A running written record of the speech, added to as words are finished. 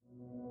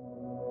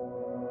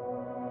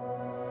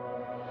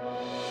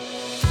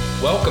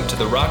Welcome to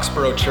the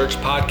Roxborough Church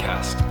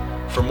Podcast.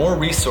 For more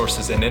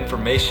resources and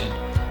information,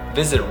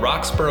 visit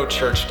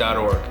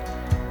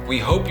roxboroughchurch.org. We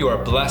hope you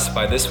are blessed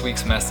by this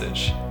week's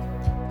message.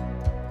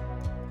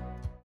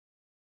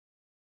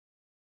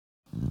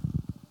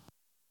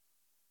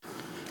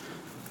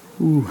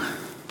 Ooh.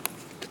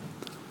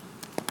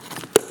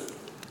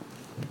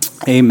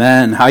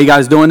 Amen. How you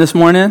guys doing this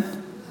morning?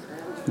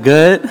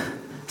 Good?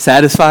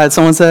 Satisfied,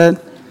 someone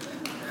said?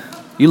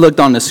 You looked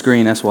on the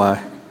screen, that's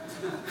why.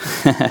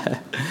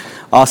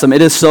 Awesome.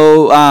 It is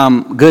so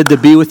good to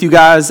be with you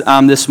guys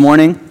this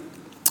morning.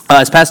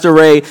 As Pastor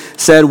Ray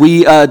said,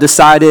 we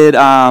decided,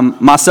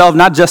 myself,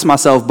 not just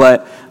myself,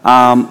 but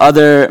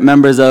other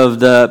members of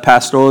the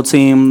pastoral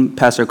team,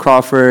 Pastor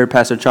Crawford,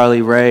 Pastor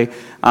Charlie Ray,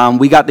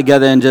 we got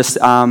together and just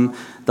the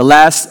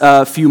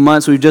last few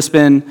months we've just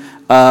been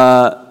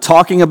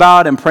talking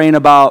about and praying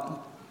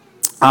about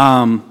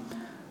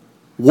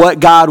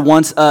what God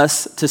wants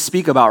us to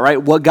speak about,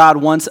 right? What God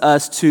wants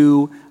us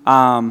to,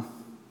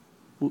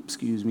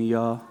 excuse me,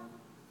 y'all.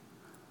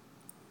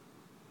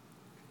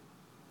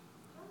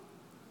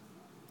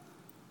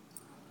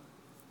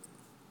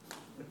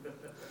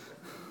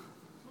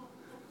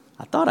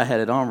 I thought I had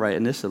it on right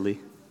initially.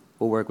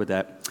 We'll work with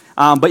that.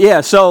 But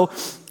yeah, so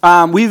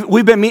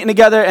we've been meeting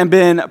together and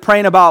been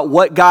praying about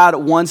what God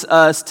wants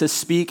us to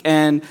speak,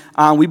 and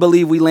we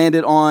believe we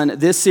landed on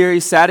this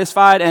series,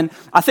 Satisfied, and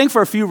I think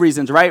for a few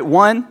reasons, right?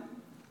 One,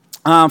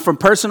 from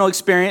personal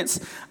experience,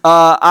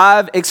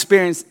 I've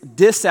experienced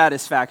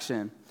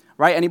dissatisfaction,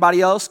 right?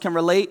 Anybody else can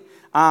relate?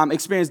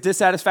 Experienced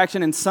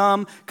dissatisfaction in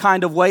some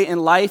kind of way in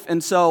life,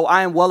 and so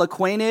I am well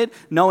acquainted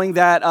knowing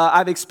that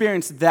I've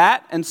experienced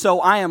that, and so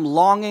I am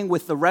longing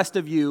with the rest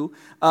of you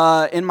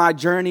in my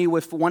journey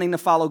with wanting to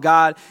follow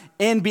God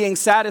in being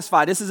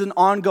satisfied. This is an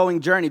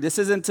ongoing journey. This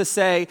isn't to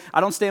say,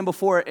 I don't stand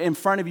in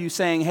front of you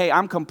saying, hey,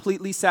 I'm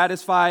completely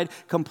satisfied,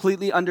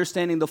 completely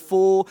understanding the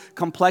full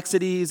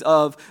complexities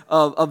of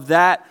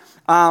that,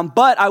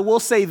 but I will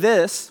say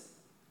this,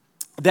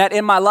 that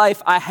in my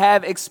life, I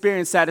have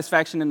experienced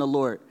satisfaction in the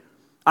Lord.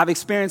 I've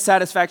experienced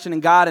satisfaction in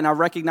God, and I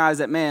recognize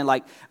that, man,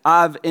 like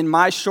in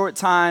my short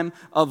time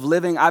of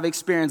living, I've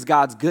experienced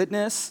God's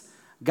goodness,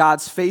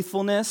 God's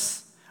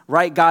faithfulness,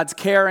 right? God's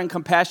care and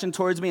compassion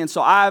towards me. And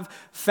so I've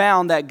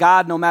found that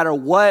God, no matter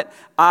what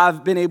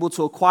I've been able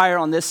to acquire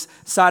on this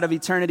side of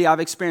eternity, I've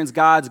experienced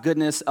God's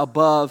goodness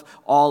above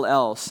all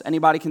else.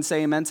 Anybody can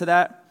say amen to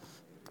that?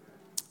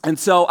 And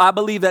so I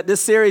believe that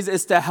this series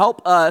is to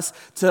help us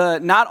to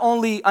not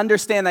only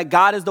understand that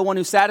God is the one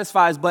who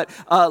satisfies, but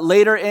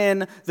later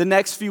in the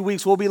next few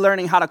weeks, we'll be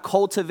learning how to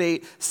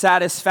cultivate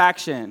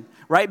satisfaction,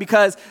 right?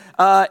 Because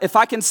if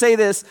I can say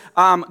this,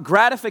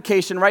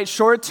 gratification, right?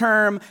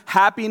 Short-term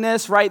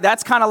happiness, right?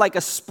 That's kind of like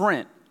a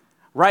sprint.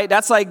 Right?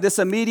 That's like this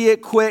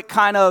immediate, quick,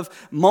 kind of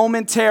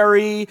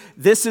momentary,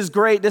 this is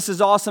great, this is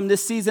awesome,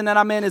 this season that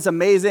I'm in is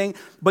amazing,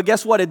 but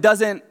guess what? It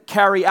doesn't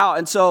carry out.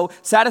 And so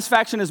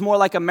satisfaction is more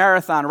like a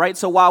marathon, right?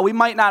 So while we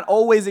might not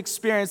always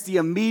experience the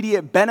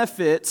immediate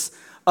benefits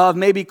of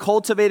maybe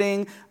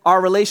cultivating our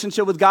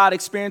relationship with God,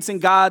 experiencing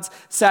God's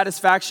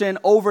satisfaction,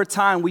 over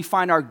time we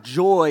find our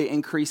joy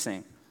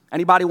increasing.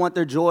 Anybody want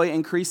their joy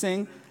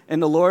increasing in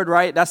the Lord,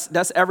 right?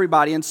 That's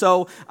everybody. And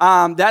so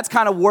that's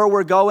kind of where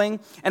we're going.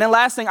 And then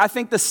last thing, I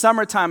think the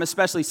summertime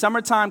especially.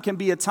 Summertime can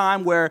be a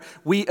time where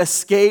we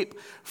escape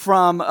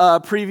from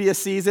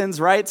previous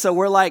seasons, right? So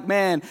we're like,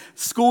 man,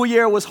 school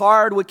year was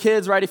hard with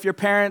kids, right? If you're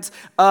parents,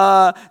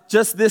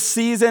 just this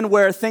season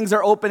where things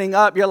are opening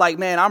up, you're like,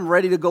 man, I'm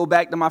ready to go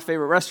back to my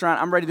favorite restaurant.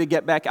 I'm ready to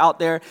get back out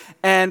there.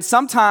 And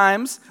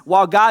sometimes,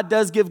 while God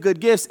does give good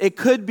gifts, it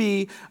could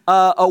be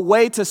a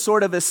way to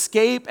sort of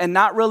escape and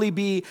not really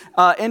be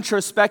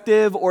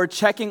introspective or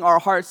checking our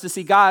hearts to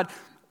see, God,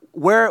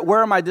 where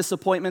are my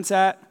disappointments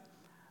at?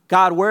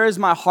 God, where is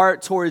my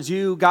heart towards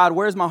you? God,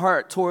 where is my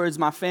heart towards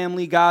my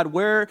family? God,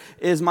 where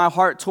is my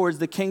heart towards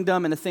the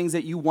kingdom and the things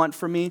that you want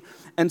for me?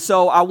 And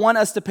so I want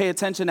us to pay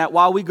attention that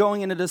while we're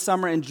going into the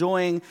summer,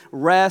 enjoying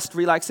rest,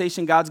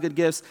 relaxation, God's good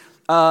gifts,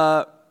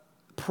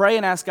 pray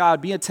and ask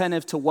God, be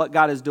attentive to what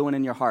God is doing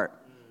in your heart.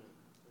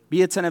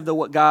 Be attentive to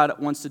what God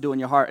wants to do in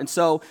your heart. And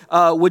so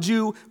would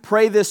you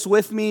pray this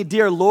with me?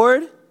 Dear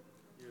Lord.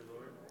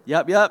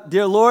 Dear Lord.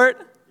 Dear Lord,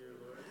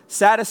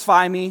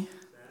 satisfy me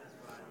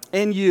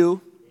in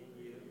you.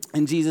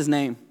 In Jesus'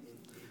 name.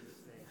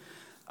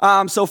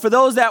 So for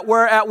those that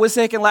were at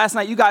Wissahickon last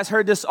night, you guys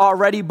heard this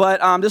already,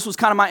 but this was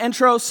kind of my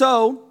intro.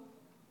 So,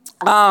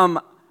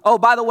 oh,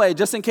 by the way,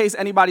 just in case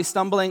anybody's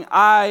stumbling,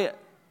 I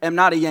am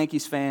not a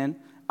Yankees fan.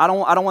 I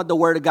don't want the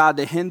word of God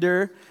to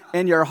hinder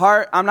in your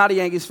heart. I'm not a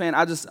Yankees fan.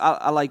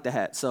 I like the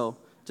hat. So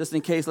just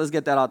in case, let's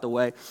get that out the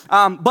way.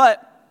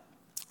 But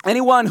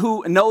anyone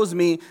who knows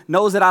me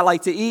knows that I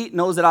like to eat,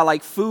 knows that I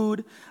like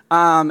food.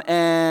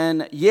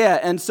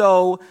 And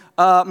so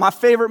my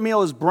favorite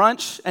meal is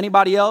brunch.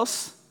 Anybody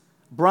else?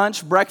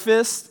 Brunch,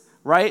 breakfast,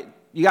 right?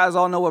 You guys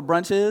all know what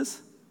brunch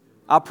is?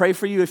 I'll pray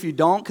for you if you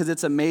don't, because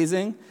it's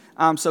amazing.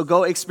 So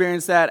go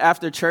experience that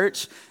after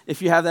church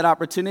if you have that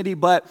opportunity.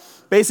 But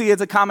basically,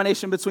 it's a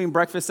combination between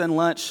breakfast and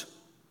lunch.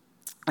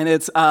 And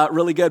it's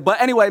really good.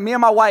 But anyway, me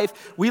and my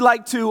wife, we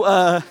like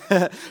to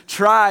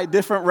try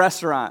different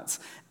restaurants.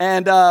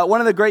 And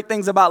one of the great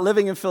things about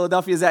living in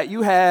Philadelphia is that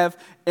you have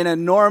an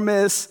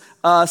enormous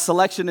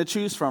selection to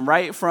choose from,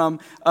 right? From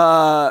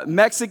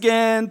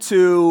Mexican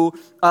to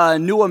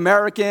New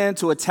American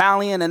to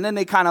Italian, and then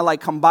they kind of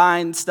like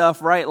combine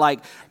stuff, right?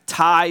 Like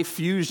Thai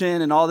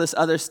fusion and all this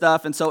other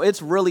stuff. And so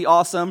it's really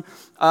awesome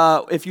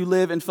if you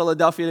live in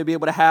Philadelphia to be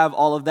able to have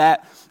all of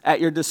that at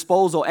your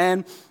disposal.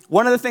 And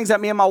one of the things that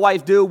me and my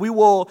wife do, we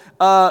will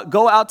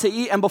go out to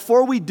eat, and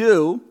before we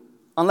do,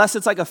 unless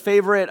it's like a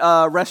favorite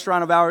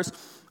restaurant of ours,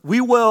 we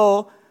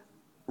will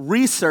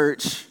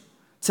research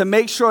to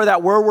make sure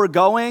that where we're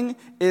going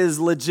is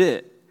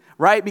legit,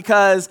 right?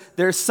 Because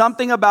there's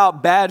something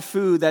about bad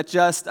food that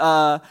just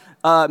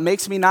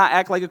makes me not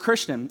act like a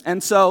Christian.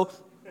 And so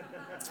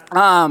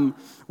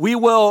we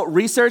will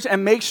research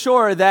and make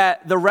sure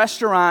that the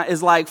restaurant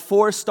is like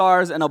 4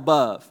 stars and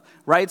above,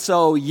 right?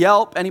 So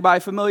Yelp, anybody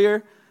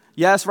familiar?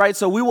 Yes, right?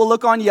 So we will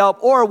look on Yelp,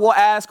 or we'll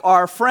ask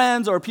our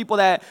friends or people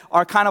that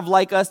are kind of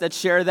like us that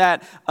share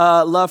that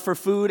love for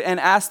food and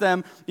ask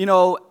them,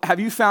 have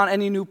you found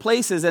any new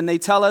places? And they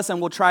tell us and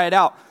we'll try it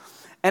out.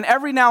 And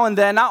every now and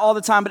then, not all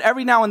the time, but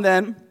every now and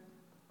then,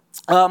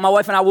 my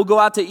wife and I will go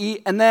out to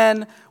eat, and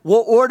then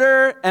we'll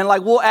order, and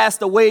like we'll ask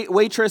the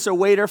waitress or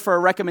waiter for a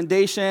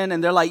recommendation,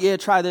 and they're like, yeah,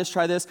 try this,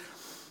 try this.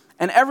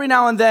 And every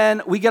now and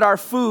then we get our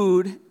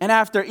food, and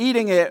after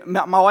eating it,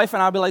 my wife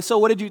and I will be like, so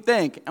what did you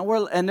think?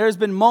 And there's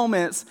been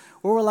moments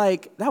where we're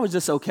like, that was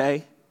just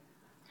okay.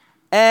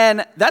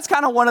 And that's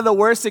kind of one of the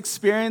worst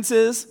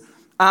experiences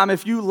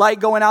if you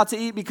like going out to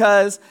eat,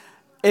 because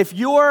if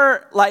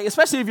you're like,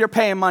 especially if you're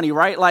paying money,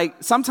 right? Like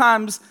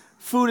sometimes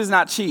food is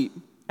not cheap.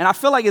 And I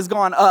feel like it's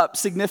gone up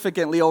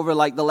significantly over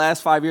like the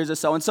last 5 years or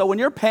so. And so when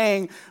you're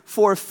paying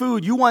for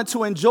food, you want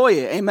to enjoy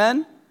it.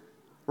 Amen?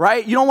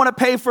 Right? You don't want to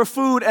pay for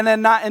food and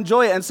then not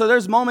enjoy it. And so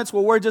there's moments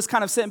where we're just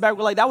kind of sitting back.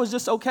 We're like, that was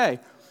just okay.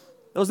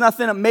 There was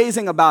nothing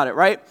amazing about it,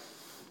 right?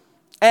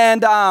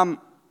 And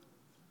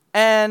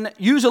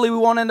usually we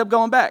won't end up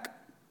going back.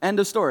 End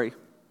of story,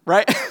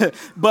 right?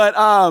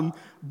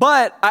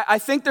 But I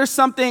think there's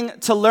something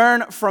to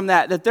learn from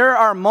that there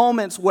are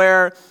moments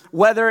where,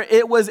 whether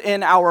it was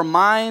in our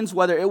minds,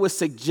 whether it was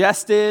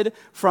suggested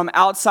from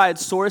outside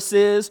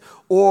sources,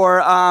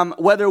 or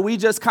whether we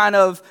just kind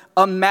of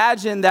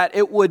imagined that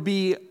it would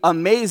be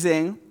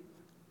amazing,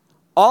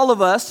 all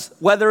of us,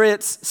 whether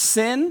it's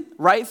sin,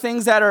 right,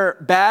 things that are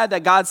bad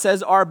that God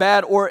says are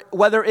bad, or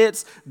whether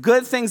it's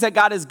good things that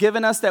God has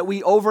given us that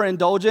we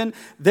overindulge in,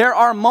 there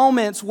are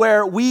moments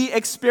where we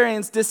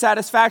experience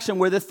dissatisfaction,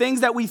 where the things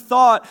that we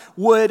thought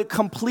would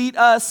complete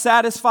us,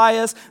 satisfy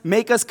us,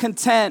 make us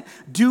content,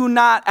 do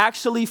not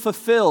actually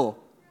fulfill.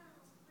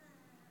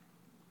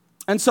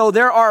 And so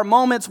there are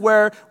moments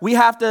where we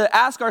have to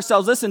ask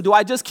ourselves, listen, do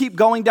I just keep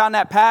going down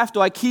that path? Do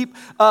I keep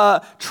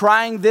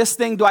trying this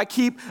thing? Do I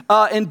keep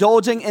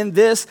indulging in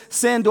this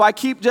sin? Do I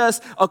keep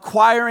just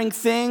acquiring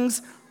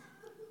things?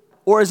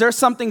 Or is there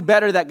something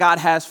better that God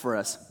has for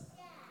us?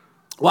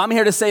 Well, I'm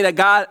here to say that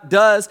God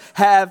does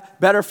have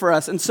better for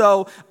us. And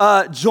so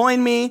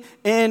join me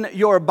in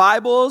your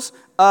Bibles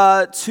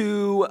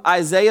to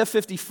Isaiah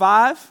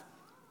 55.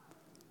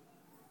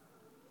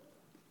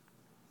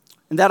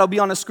 And that'll be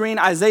on the screen,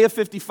 Isaiah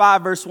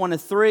 55, verse 1 to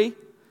 3.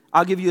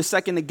 I'll give you a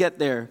second to get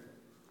there.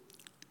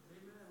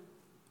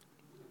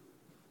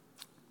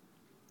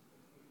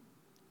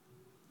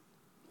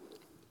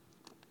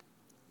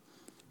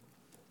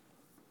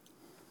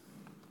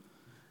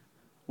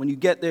 When you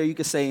get there, you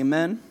can say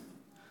amen.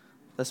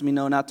 Lets me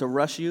know not to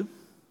rush you.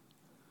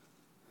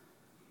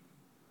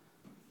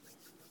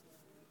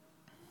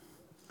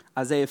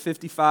 Isaiah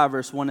 55,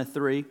 verse 1 to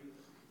 3.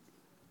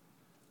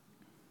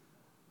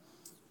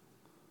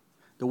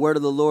 The word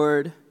of the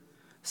Lord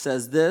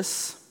says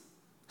this,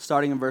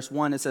 starting in verse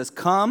 1. It says,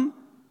 "Come,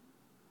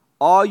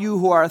 all you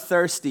who are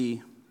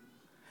thirsty,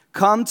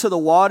 come to the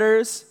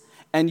waters,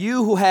 and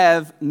you who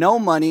have no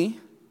money,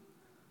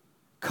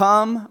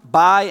 come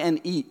buy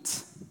and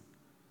eat.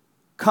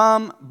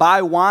 Come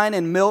buy wine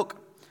and milk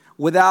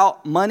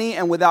without money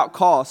and without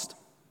cost.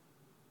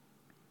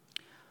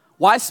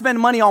 Why spend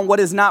money on what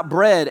is not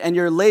bread and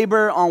your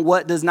labor on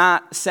what does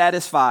not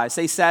satisfy?"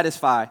 Say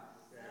satisfy.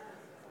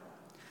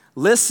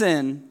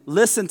 Listen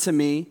to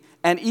me,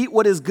 and eat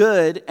what is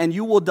good, and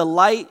you will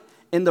delight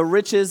in the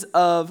riches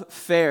of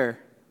fare.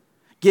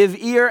 Give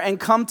ear and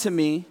come to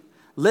me.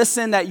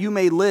 Listen that you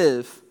may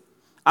live.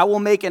 I will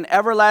make an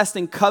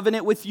everlasting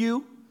covenant with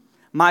you,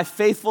 my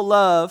faithful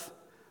love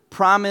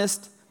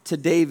promised to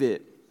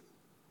David.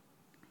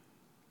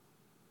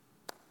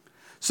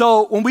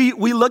 So when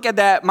we look at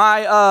that,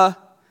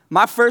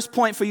 my first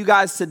point for you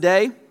guys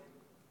today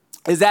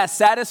is that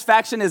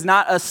satisfaction is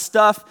not a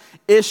stuff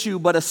issue,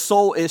 but a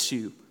soul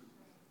issue.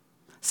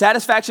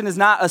 Satisfaction is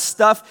not a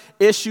stuff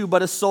issue,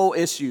 but a soul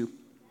issue.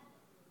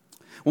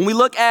 When we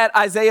look at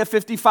Isaiah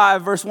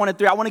 55, verse 1 and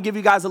 3, I want to give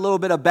you guys a little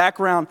bit of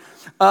background.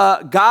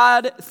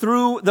 God,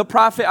 through the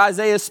prophet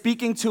Isaiah,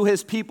 speaking to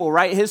his people,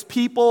 right? His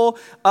people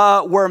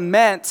were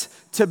meant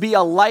to be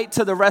a light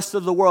to the rest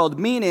of the world,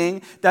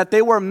 meaning that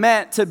they were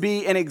meant to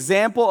be an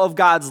example of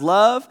God's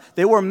love.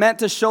 They were meant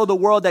to show the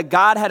world that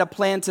God had a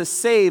plan to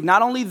save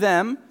not only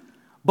them,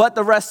 but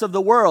the rest of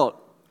the world.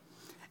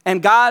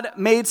 And God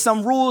made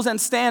some rules and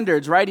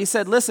standards, right? He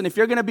said, listen, if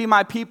you're going to be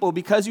my people,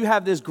 because you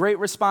have this great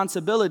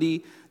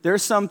responsibility,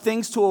 there's some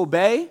things to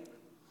obey,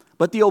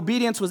 but the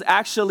obedience was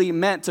actually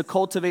meant to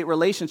cultivate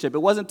relationship. It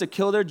wasn't to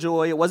kill their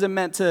joy. It wasn't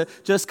meant to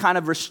just kind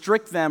of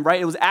restrict them,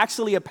 right? It was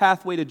actually a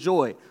pathway to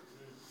joy.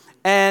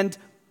 And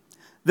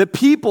the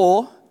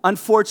people,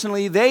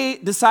 unfortunately, they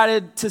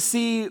decided to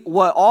see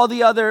what all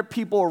the other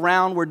people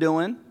around were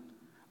doing,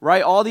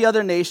 right? All the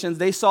other nations,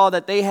 they saw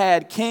that they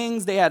had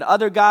kings, they had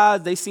other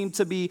gods, they seemed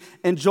to be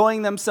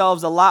enjoying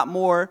themselves a lot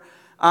more,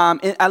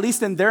 at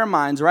least in their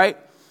minds, right?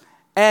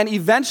 And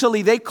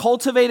eventually they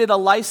cultivated a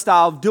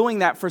lifestyle of doing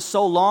that for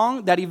so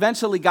long that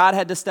eventually God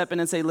had to step in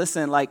and say,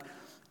 listen, like,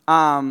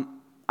 I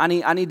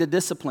need to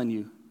discipline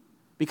you.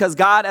 Because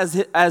God,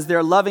 as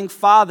their loving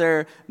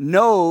father,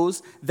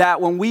 knows that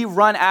when we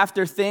run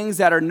after things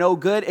that are no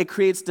good, it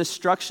creates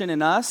destruction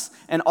in us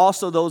and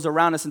also those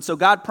around us. And so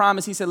God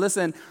promised, he said,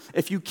 listen,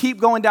 if you keep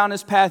going down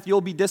this path,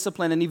 you'll be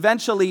disciplined. And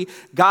eventually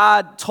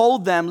God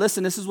told them,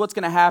 listen, this is what's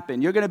going to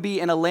happen. You're going to be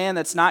in a land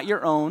that's not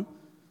your own.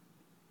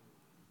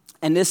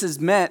 And this is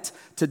meant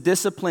to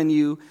discipline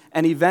you,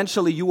 and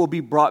eventually you will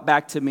be brought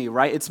back to me,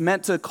 right? It's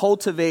meant to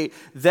cultivate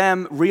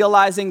them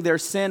realizing their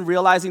sin,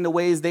 realizing the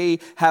ways they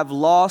have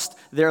lost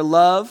their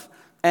love,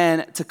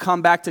 and to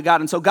come back to God.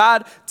 And so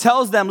God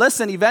tells them,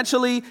 listen,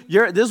 eventually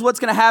this is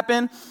what's going to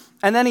happen.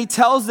 And then he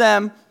tells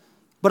them,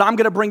 but I'm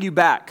going to bring you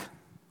back,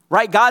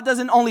 right? God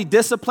doesn't only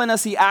discipline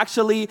us, he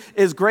actually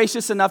is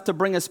gracious enough to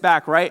bring us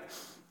back, right?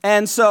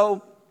 And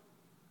so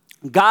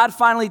God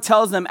finally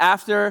tells them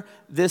after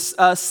this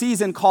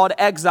season called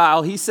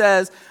exile, he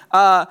says,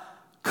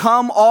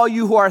 come all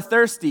you who are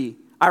thirsty.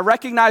 I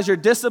recognize you're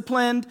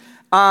disciplined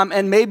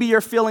and maybe you're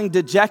feeling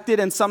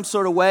dejected in some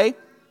sort of way,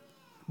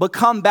 but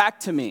come back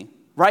to me,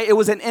 right? It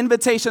was an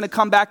invitation to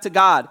come back to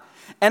God.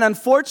 And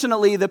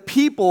unfortunately, the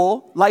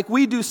people, like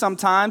we do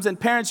sometimes, and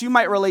parents, you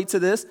might relate to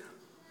this,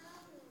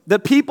 the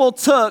people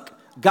took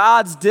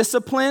God's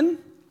discipline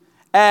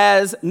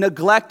as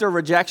neglect or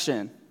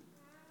rejection.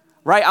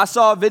 Right, I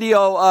saw a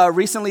video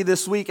recently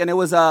this week, and it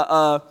was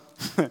a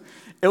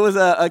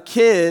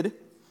kid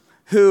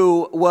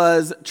who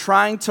was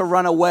trying to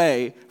run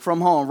away from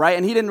home, right?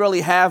 And he didn't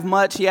really have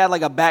much. He had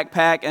like a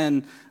backpack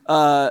and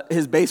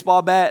his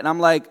baseball bat, and I'm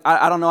like,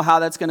 I don't know how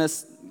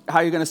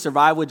you're gonna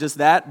survive with just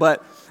that.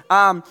 But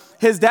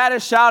his dad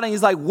is shouting.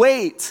 He's like,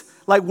 "Wait!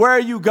 Like, where are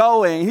you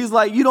going?" He's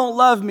like, "You don't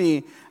love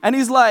me," and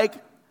he's like,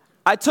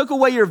 "I took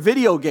away your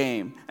video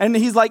game," and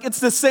he's like, "It's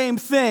the same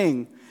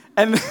thing,"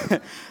 and.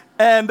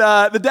 And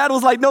the dad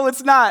was like, no,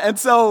 it's not. And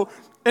so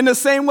in the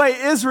same way,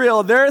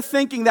 Israel, they're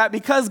thinking that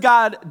because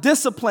God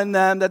disciplined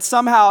them, that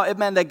somehow it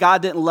meant that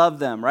God didn't love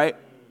them, right?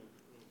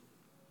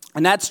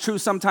 And that's true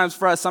sometimes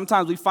for us.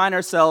 Sometimes we find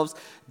ourselves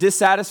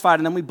dissatisfied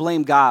and then we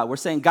blame God. We're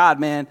saying,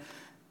 God, man,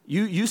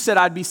 you said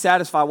I'd be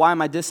satisfied. Why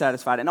am I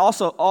dissatisfied? And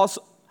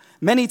also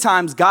many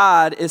times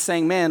God is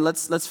saying, man,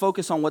 let's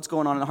focus on what's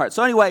going on in the heart.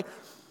 So anyway,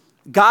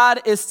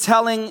 God is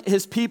telling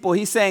his people,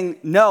 he's saying,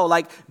 no,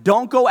 like,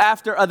 don't go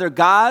after other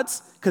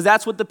gods, because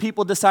that's what the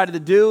people decided to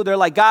do. They're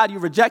like, God, you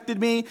rejected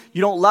me. You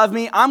don't love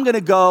me. I'm going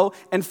to go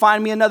and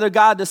find me another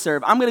God to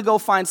serve. I'm going to go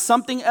find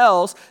something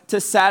else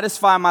to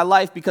satisfy my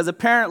life because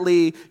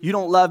apparently you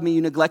don't love me.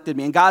 You neglected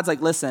me. And God's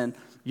like, listen,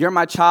 you're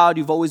my child.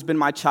 You've always been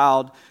my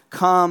child.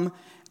 Come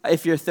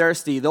if you're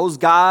thirsty. Those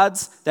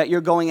gods that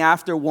you're going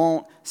after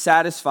won't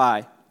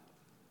satisfy.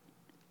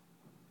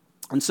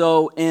 And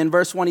so in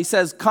verse 1, he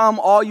says, come,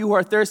 all you who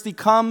are thirsty,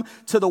 come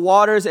to the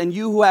waters, and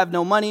you who have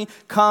no money,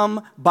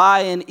 come buy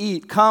and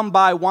eat. Come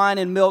buy wine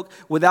and milk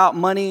without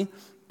money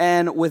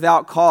and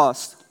without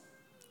cost.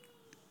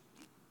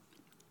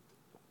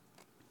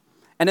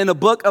 And in the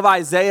book of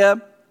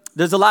Isaiah,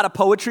 there's a lot of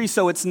poetry,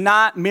 so it's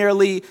not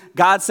merely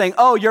God saying,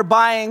 oh, you're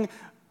buying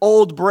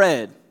old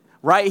bread.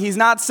 Right? He's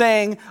not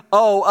saying,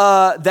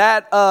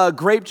 that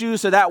grape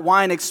juice or that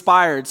wine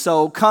expired,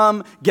 so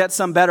come get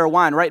some better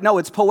wine, right? No,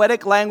 it's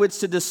poetic language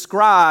to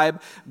describe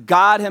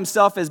God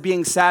himself as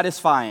being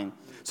satisfying.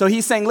 So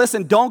he's saying,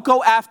 listen, don't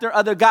go after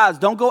other gods.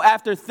 Don't go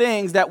after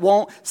things that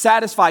won't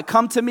satisfy.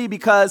 Come to me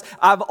because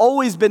I've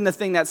always been the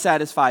thing that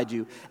satisfied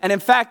you. And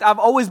in fact, I've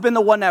always been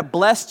the one that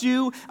blessed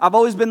you. I've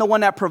always been the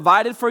one that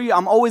provided for you.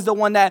 I'm always the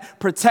one that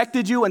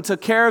protected you and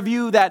took care of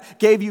you, that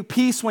gave you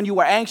peace when you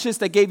were anxious,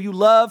 that gave you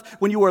love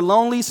when you were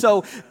lonely.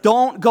 So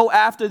don't go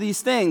after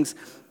these things.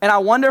 And I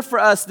wonder for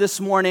us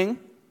this morning,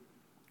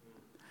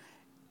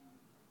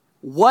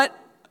 what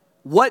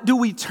do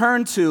we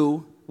turn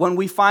to when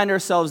we find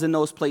ourselves in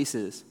those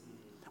places?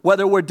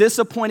 Whether we're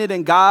disappointed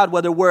in God,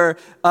 whether we're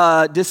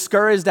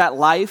discouraged at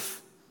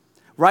life,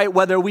 right?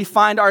 Whether we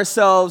find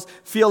ourselves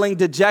feeling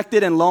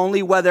dejected and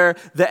lonely, whether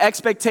the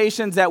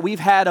expectations that we've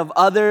had of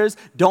others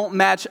don't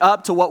match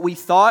up to what we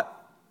thought,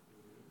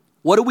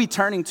 what are we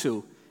turning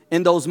to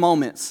in those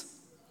moments?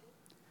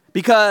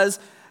 Because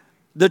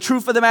the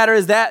truth of the matter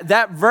is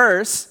that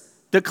verse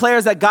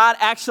declares that God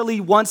actually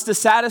wants to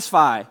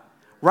satisfy,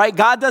 right?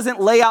 God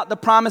doesn't lay out the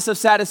promise of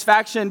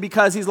satisfaction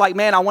because he's like,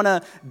 man, I want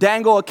to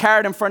dangle a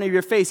carrot in front of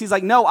your face. He's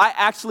like, no, I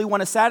actually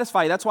want to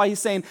satisfy you. That's why he's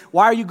saying,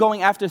 why are you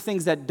going after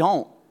things that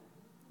don't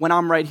when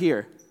I'm right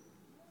here?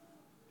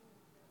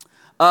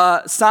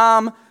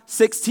 Psalm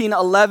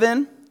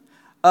 16:11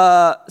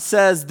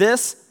 says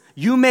this,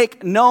 you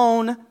make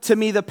known to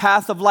me the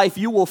path of life.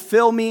 You will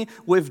fill me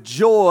with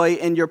joy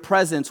in your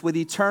presence, with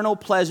eternal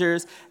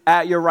pleasures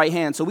at your right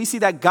hand. So we see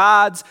that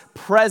God's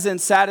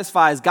presence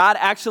satisfies. God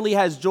actually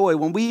has joy.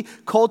 When we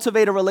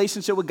cultivate a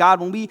relationship with God,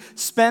 when we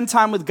spend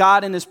time with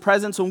God in his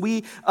presence, when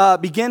we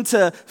begin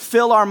to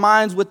fill our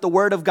minds with the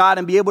word of God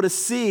and be able to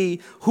see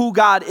who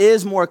God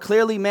is more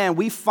clearly, man,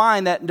 we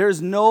find that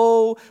there's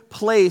no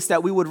place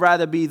that we would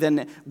rather be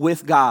than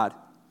with God.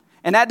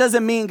 And that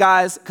doesn't mean,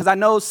 guys, because I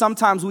know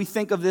sometimes we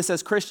think of this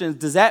as Christians,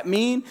 does that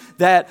mean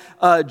that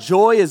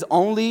joy is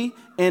only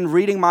in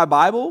reading my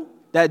Bible?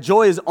 That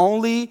joy is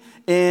only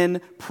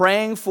in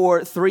praying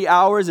for 3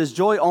 hours? Is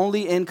joy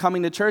only in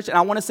coming to church? And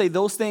I want to say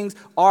those things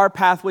are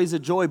pathways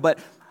of joy, but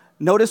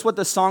notice what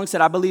the song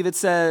said. I believe it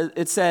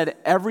said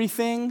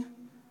everything.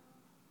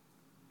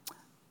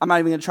 I'm not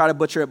even going to try to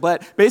butcher it,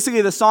 but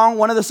basically the song,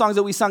 one of the songs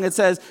that we sung, it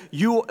says,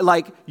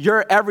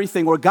 you're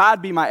everything, or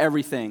God be my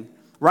everything.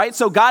 Right?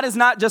 So God is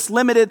not just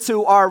limited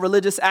to our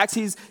religious acts.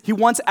 He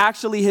wants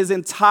actually his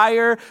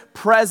entire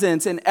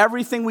presence in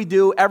everything we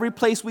do, every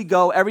place we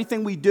go,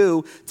 everything we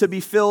do to be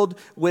filled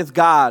with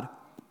God.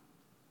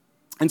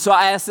 And so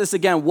I ask this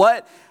again,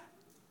 what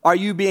are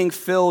you being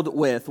filled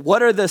with?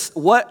 What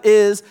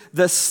is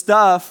the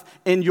stuff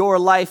in your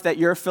life that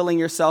you're filling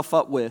yourself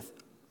up with?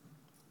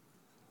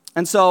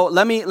 And so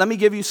let me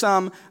give you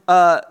some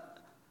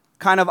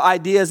kind of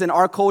ideas in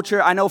our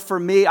culture. I know for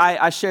me,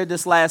 I shared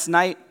this last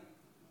night,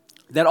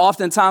 that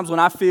oftentimes when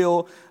I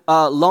feel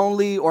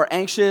lonely or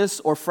anxious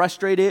or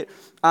frustrated,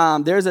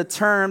 there's a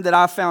term that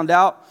I found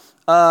out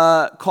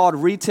called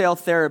retail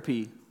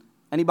therapy.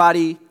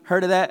 Anybody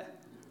heard of that?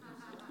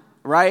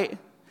 Right?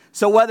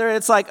 So whether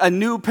it's like a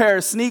new pair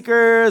of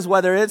sneakers,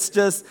 whether it's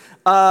just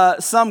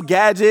some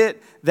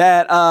gadget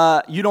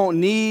that you don't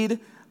need,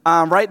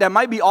 right? That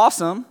might be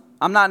awesome.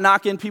 I'm not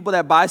knocking people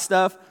that buy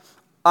stuff.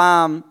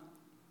 One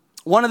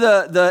of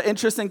the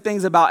interesting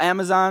things about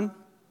Amazon,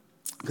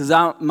 because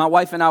my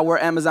wife and I were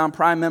Amazon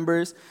Prime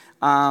members,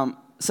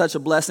 such a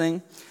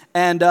blessing.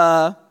 And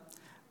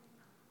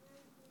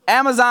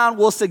Amazon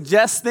will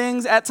suggest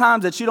things at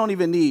times that you don't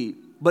even need,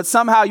 but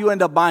somehow you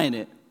end up buying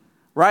it,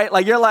 right?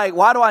 Like you're like,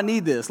 why do I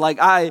need this? Like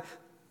I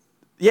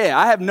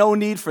have no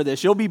need for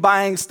this. You'll be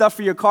buying stuff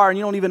for your car and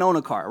you don't even own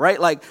a car, right?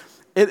 Like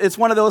it's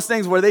one of those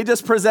things where they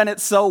just present it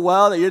so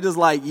well that you're just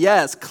like,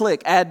 yes,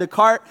 click, add to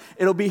cart.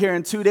 It'll be here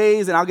in 2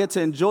 days and I'll get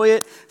to enjoy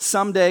it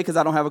someday because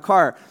I don't have a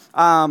car.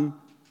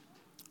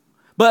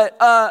 But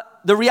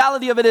the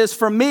reality of it is,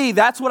 for me,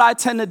 that's what I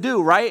tend to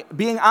do, right?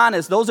 Being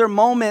honest, those are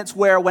moments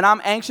where when I'm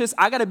anxious,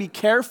 I got to be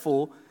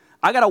careful.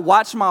 I got to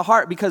watch my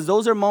heart because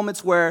those are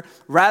moments where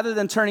rather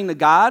than turning to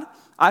God,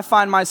 I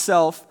find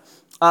myself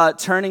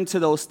turning to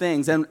those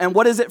things. And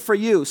what is it for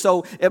you?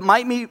 So it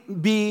might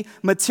be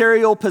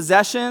material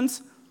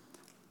possessions.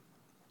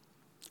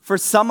 For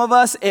some of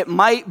us, it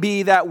might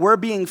be that we're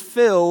being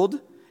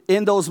filled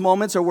in those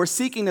moments, or we're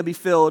seeking to be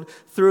filled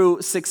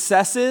through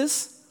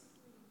successes.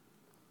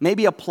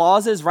 Maybe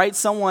applauses, right?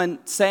 Someone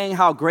saying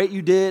how great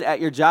you did at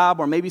your job,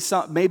 or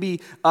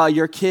maybe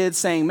your kids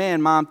saying,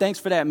 man, mom, thanks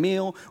for that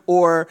meal,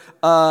 or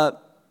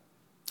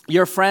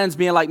your friends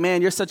being like,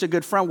 man, you're such a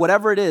good friend,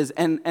 whatever it is.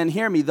 And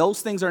hear me,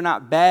 those things are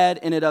not bad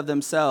in and of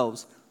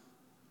themselves.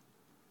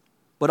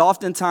 But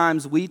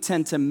oftentimes we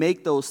tend to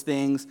make those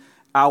things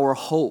our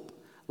hope.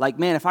 Like,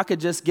 man, if I could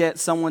just get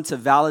someone to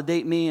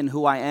validate me and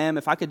who I am,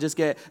 if I could just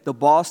get the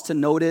boss to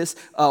notice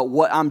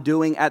what I'm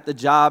doing at the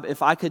job,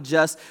 if I could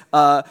just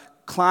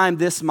climb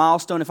this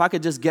milestone, if I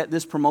could just get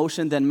this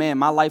promotion, then man,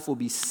 my life will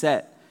be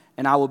set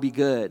and I will be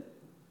good.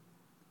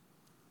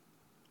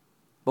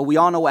 But we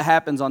all know what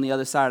happens on the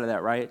other side of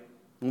that, right?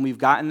 When we've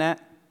gotten that,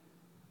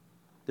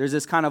 there's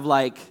this kind of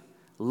like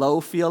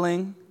low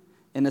feeling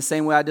in the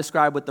same way I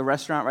described with the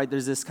restaurant, right?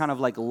 There's this kind of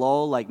like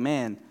lull, like,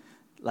 man,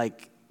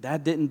 like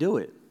that didn't do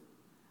it,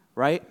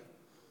 right?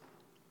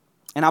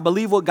 And I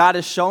believe what God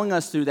is showing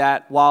us through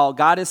that, while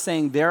God is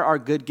saying there are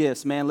good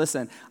gifts, man,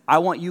 listen, I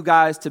want you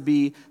guys to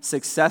be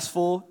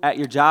successful at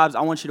your jobs.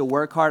 I want you to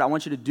work hard. I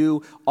want you to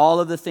do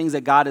all of the things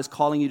that God is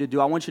calling you to do.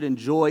 I want you to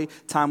enjoy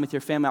time with your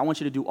family. I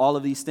want you to do all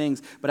of these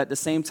things. But at the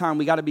same time,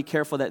 we got to be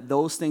careful that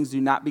those things do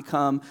not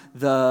become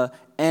the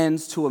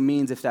ends to a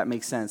means, if that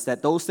makes sense.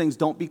 That those things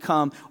don't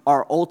become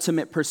our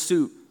ultimate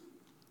pursuit.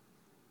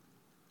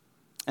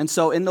 And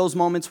so in those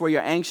moments where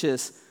you're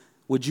anxious,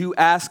 would you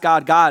ask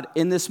God,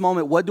 in this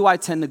moment, what do I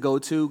tend to go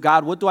to?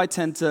 God, what do I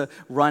tend to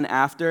run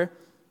after?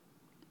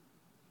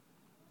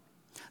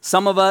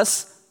 Some of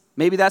us,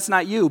 maybe that's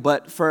not you,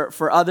 but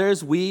for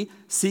others, we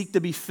seek to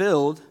be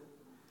filled,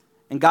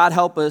 and God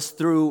help us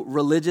through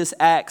religious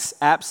acts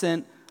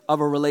absent of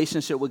a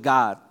relationship with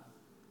God.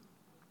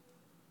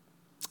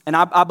 And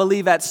I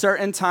believe at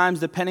certain times,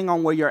 depending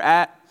on where you're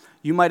at,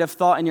 you might have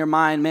thought in your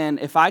mind, man,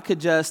 if I could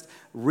just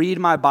read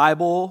my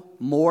Bible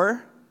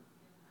more,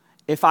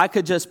 if I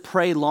could just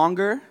pray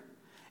longer,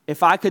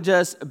 if I could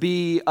just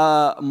be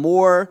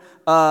more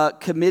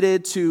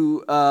committed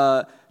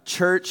to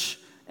church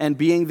and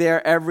being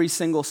there every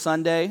single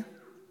Sunday,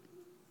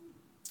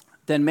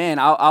 then man,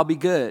 I'll be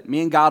good.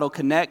 Me and God will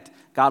connect,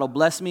 God will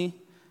bless me,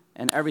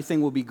 and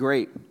everything will be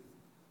great.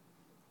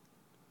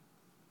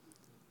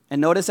 And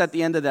notice at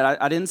the end of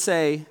that, I didn't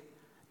say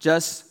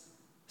just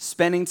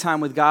spending time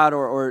with God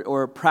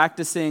or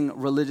practicing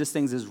religious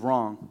things is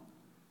wrong.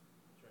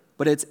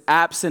 But it's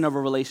absent of a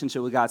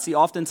relationship with God. See,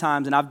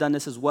 oftentimes, and I've done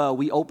this as well,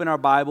 we open our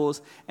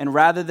Bibles, and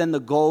rather than the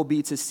goal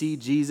be to see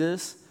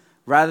Jesus,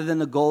 rather than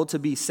the goal to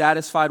be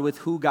satisfied with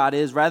who God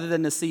is, rather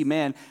than to see,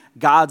 man,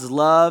 God's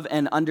love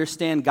and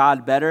understand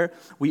God better,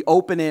 we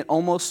open it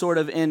almost sort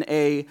of in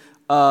a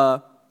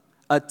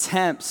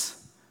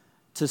attempts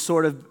to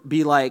sort of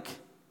be like,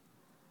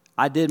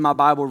 I did my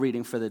Bible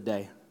reading for the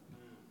day,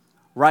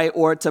 right?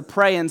 Or to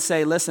pray and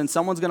say, listen,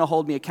 someone's going to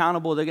hold me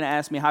accountable. They're going to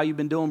ask me, how you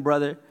been doing,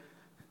 brother?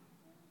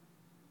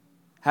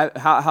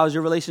 How's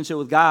your relationship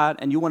with God?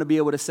 And you want to be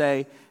able to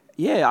say,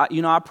 yeah,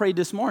 I prayed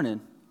this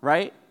morning,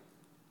 right?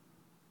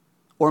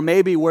 Or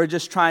maybe we're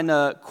just trying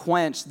to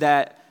quench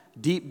that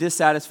deep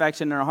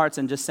dissatisfaction in our hearts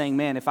and just saying,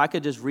 man, if I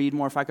could just read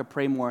more, if I could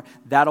pray more,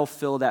 that'll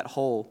fill that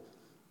hole.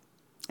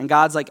 And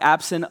God's like,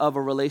 absent of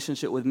a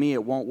relationship with me,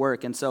 it won't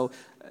work. And so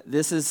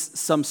this is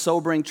some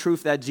sobering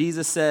truth that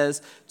Jesus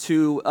says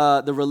to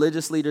the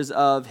religious leaders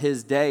of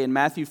his day. In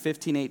Matthew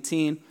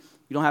 15:18,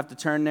 you don't have to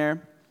turn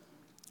there,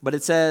 but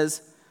it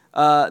says,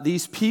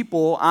 these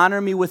people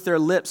honor me with their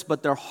lips,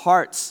 but their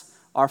hearts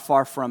are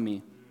far from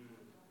me.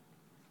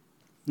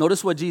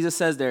 Notice what Jesus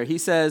says there. He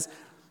says,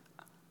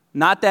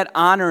 not that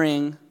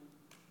honoring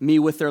me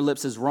with their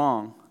lips is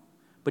wrong,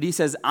 but he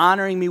says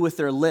honoring me with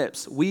their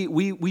lips.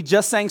 We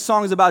just sang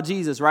songs about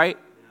Jesus, right?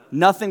 Yeah.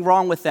 Nothing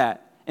wrong with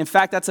that. In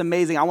fact, that's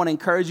amazing. I want to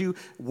encourage you,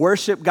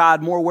 worship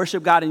God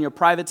in your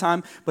private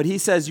time. But he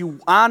says, you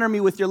honor me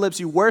with your lips,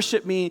 you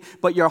worship me,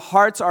 but your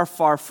hearts are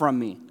far from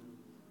me.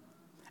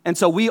 And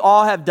so we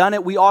all have done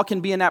it. We all can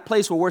be in that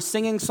place where we're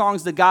singing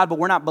songs to God, but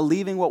we're not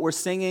believing what we're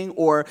singing,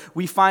 or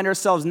we find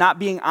ourselves not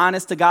being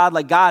honest to God.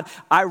 Like, God,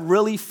 I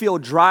really feel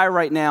dry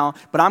right now,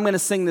 but I'm going to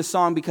sing this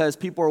song because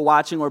people are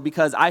watching or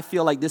because I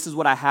feel like this is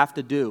what I have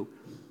to do.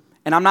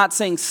 And I'm not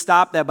saying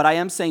stop that, but I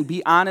am saying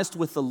be honest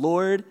with the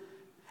Lord.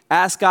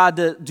 Ask God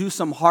to do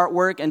some heart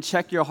work and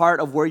check your heart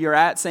of where you're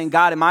at, saying,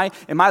 God, am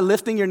I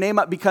lifting your name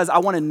up because I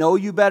want to know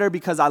you better,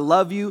 because I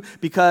love you,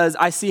 because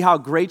I see how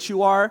great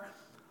you are?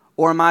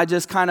 Or am I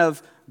just kind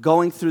of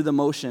going through the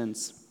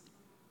motions?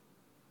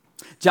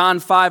 John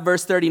 5,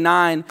 verse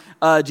 39,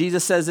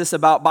 Jesus says this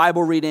about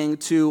Bible reading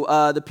to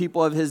the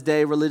people of his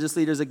day, religious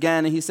leaders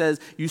again. And he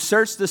says, you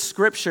search the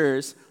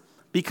scriptures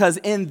because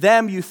in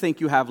them you think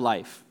you have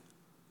life.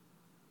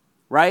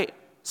 Right?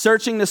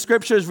 Searching the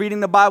scriptures, reading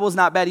the Bible is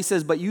not bad. He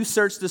says, but you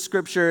search the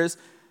scriptures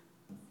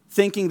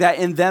thinking that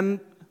in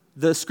them,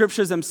 the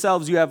scriptures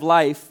themselves, you have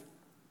life.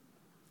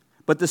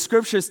 But the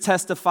scriptures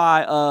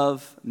testify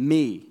of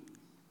me.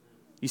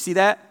 You see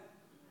that?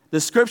 The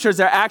scriptures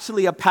are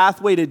actually a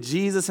pathway to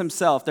Jesus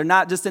himself. They're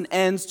not just an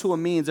ends to a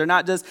means. They're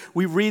not just,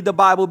 we read the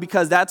Bible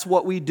because that's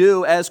what we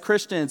do as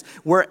Christians.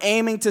 We're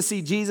aiming to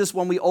see Jesus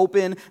when we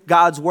open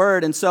God's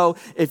word. And so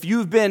if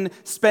you've been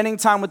spending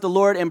time with the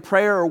Lord in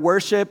prayer or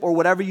worship or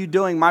whatever you're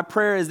doing, my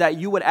prayer is that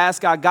you would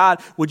ask God,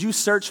 God, would you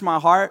search my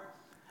heart?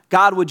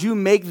 God, would you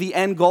make the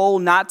end goal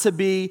not to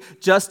be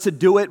just to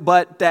do it,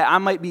 but that I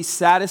might be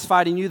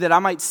satisfied in you, that I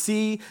might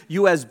see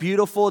you as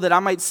beautiful, that I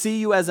might see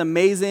you as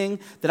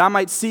amazing, that I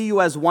might see you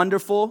as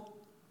wonderful?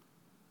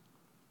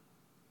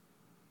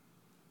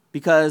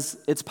 Because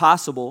it's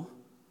possible,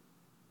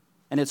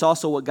 and it's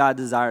also what God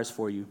desires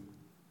for you.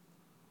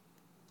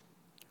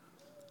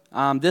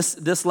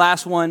 This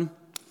last one,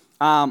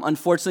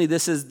 unfortunately,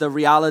 this is the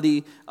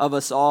reality of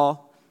us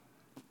all.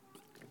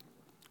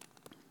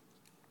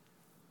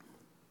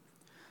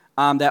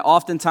 That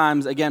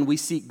oftentimes, again, we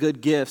seek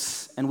good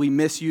gifts and we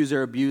misuse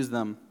or abuse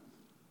them.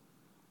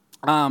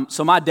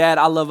 So my dad,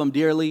 I love him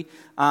dearly.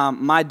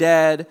 My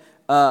dad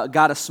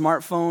got a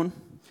smartphone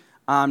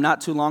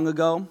not too long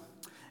ago.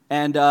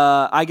 And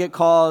I get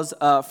calls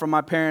from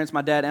my parents,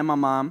 my dad and my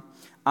mom,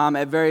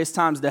 at various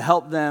times to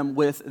help them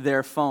with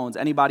their phones.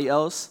 Anybody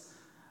else?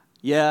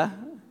 Yeah?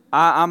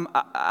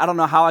 I don't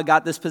know how I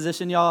got this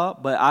position, y'all,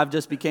 but I've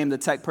just became the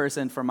tech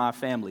person for my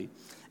family.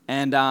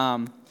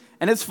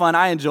 And it's fun.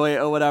 I enjoy it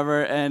or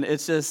whatever. And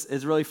it's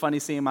really funny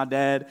seeing my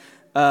dad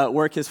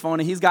work his phone.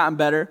 And he's gotten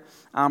better.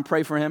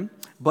 Pray for him.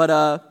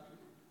 But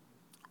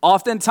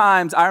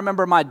oftentimes, I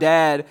remember my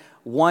dad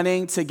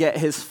wanting to get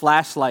his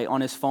flashlight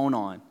on his phone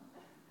on.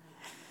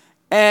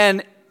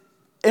 And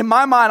in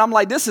my mind, I'm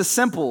like, this is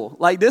simple.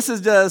 Like, this is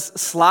just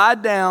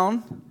slide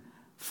down,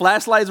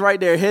 Flashlight's right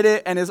there, hit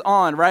it, and it's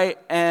on, right?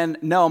 And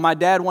no, my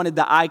dad wanted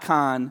the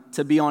icon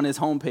to be on his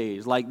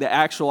homepage, like the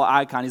actual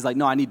icon. He's like,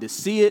 no, I need to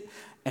see it,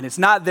 and it's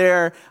not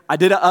there. I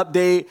did an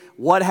update.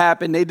 What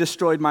happened? They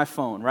destroyed my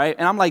phone, right?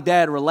 And I'm like,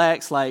 Dad,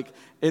 relax. Like,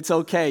 it's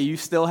okay. You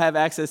still have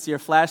access to your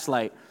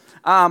flashlight.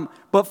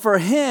 But for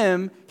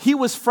him, he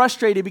was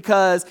frustrated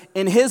because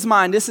in his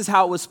mind, this is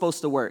how it was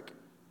supposed to work,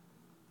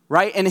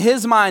 right? In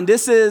his mind,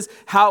 this is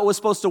how it was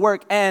supposed to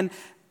work. And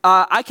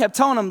I kept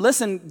telling him,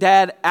 listen,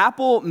 Dad,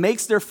 Apple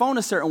makes their phone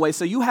a certain way,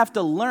 so you have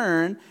to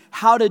learn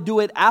how to do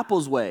it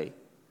Apple's way,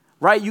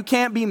 right? You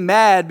can't be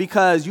mad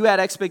because you had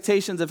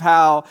expectations of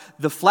how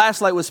the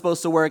flashlight was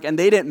supposed to work and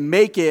they didn't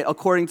make it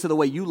according to the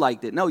way you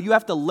liked it. No, you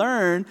have to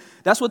learn.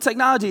 That's what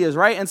technology is,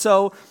 right? And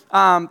so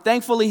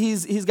thankfully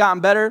he's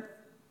gotten better.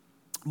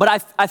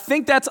 But I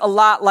think that's a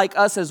lot like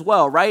us as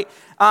well, right?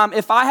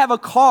 If I have a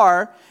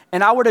car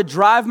and I were to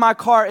drive my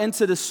car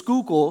into the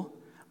Schuylkill,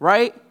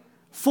 right?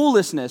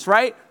 Foolishness,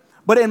 right?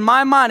 But in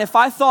my mind, if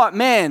I thought,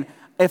 man,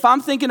 if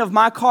I'm thinking of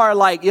my car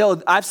like,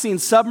 I've seen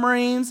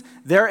submarines,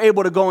 they're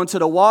able to go into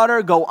the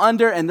water, go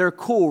under, and they're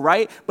cool,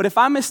 right? But if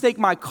I mistake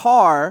my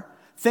car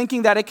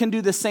thinking that it can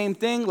do the same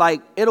thing,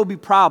 like, it'll be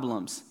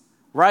problems,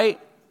 right?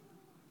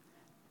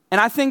 And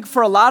I think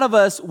for a lot of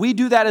us, we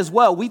do that as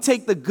well. We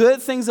take the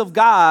good things of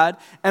God,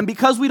 and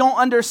because we don't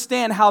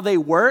understand how they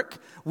work,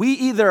 we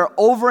either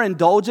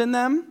overindulge in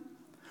them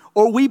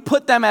or we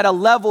put them at a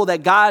level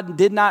that God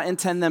did not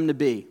intend them to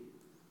be,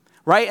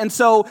 right? And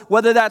so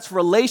whether that's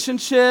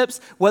relationships,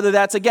 whether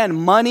that's, again,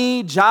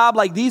 money, job,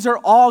 like these are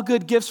all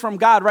good gifts from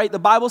God, right? The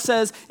Bible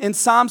says in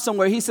Psalm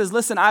somewhere, he says,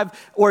 listen,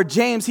 or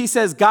James, he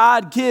says,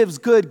 God gives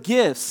good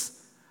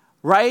gifts,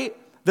 right?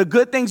 The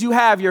good things you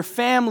have, your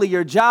family,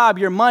 your job,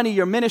 your money,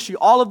 your ministry,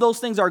 all of those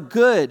things are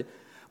good.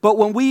 But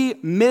when we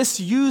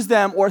misuse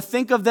them or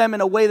think of them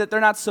in a way that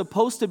they're not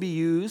supposed to be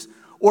used,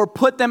 or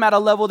put them at a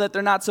level that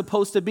they're not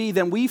supposed to be,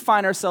 then we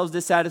find ourselves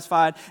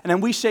dissatisfied, and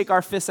then we shake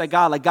our fists at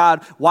God, like,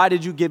 God, why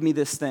did you give me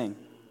this thing?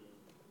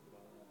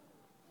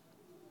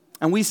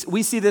 And we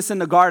see this in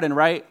the garden,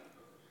 right?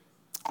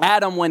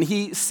 Adam, when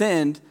he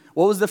sinned,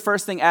 what was the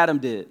first thing Adam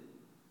did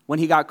when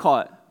he got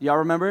caught? Y'all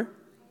remember?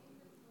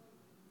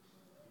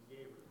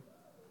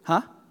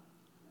 Huh?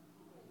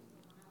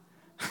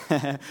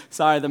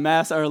 Sorry, the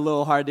maths are a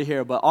little hard to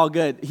hear, but all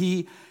good.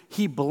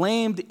 He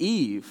blamed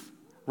Eve,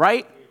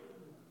 right?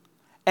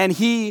 And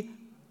he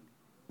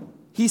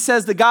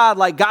says to God,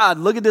 like, God,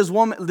 look at this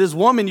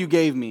woman you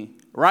gave me,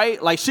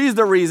 right? Like, she's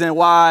the reason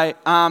why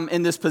I'm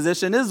in this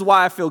position. This is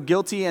why I feel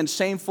guilty and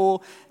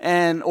shameful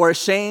or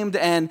ashamed,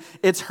 and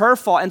it's her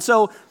fault. And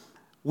so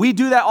we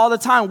do that all the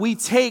time. We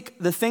take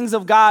the things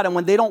of God, and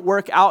when they don't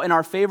work out in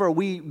our favor,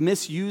 we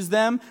misuse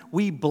them.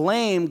 We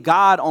blame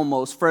God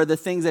almost for the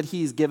things that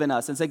he's given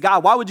us and say,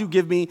 God, why would you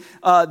give me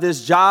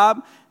this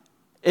job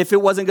if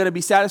it wasn't going to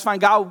be satisfying?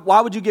 God, why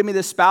would you give me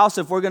this spouse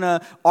if we're going to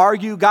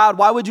argue? God,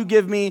 why would you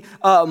give me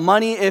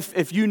money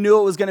if you knew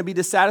it was going to be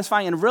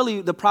dissatisfying? And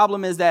really, the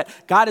problem is that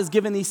God has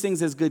given these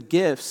things as good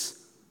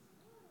gifts.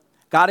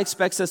 God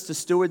expects us to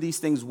steward these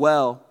things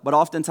well, but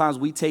oftentimes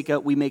we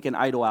make an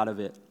idol out of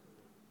it.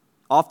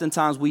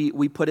 Oftentimes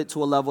we put it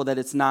to a level that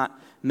it's not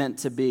meant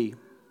to be.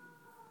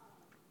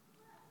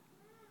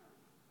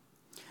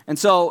 And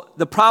so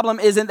the problem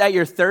isn't that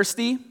you're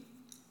thirsty.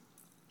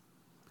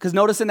 Because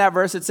notice in that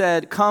verse it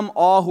said, come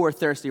all who are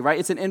thirsty, right?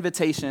 It's an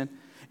invitation.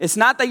 It's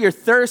not that you're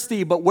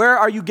thirsty, but where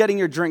are you getting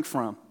your drink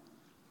from?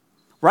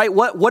 Right?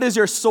 What is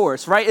your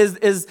source, right?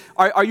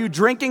 Are you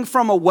drinking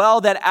from a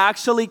well that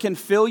actually can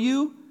fill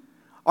you?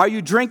 Are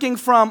you drinking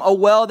from a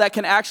well that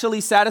can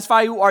actually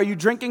satisfy you? Are you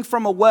drinking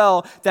from a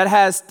well that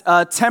has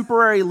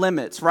temporary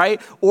limits,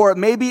 right? Or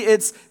maybe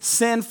it's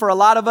sin for a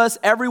lot of us.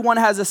 Everyone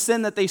has a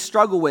sin that they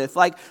struggle with.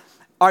 Like,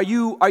 are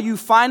you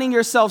finding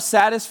yourself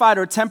satisfied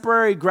or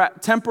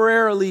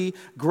temporarily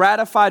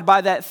gratified by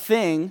that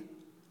thing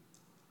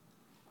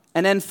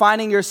and then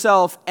finding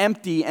yourself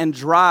empty and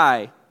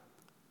dry?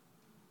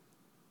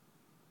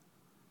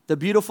 The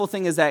beautiful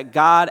thing is that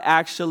God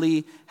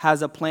actually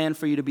has a plan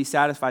for you to be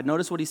satisfied.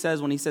 Notice what he says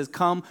when he says,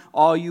 come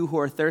all you who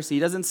are thirsty. He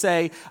doesn't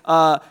say,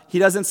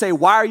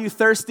 why are you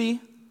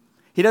thirsty?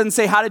 He doesn't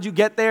say, how did you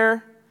get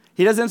there?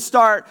 He doesn't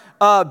start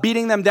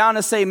beating them down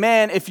and say,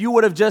 man, if you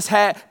would have just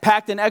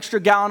packed an extra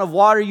gallon of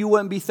water, you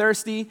wouldn't be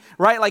thirsty,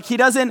 right? Like, he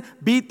doesn't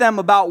beat them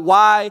about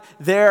why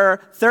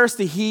they're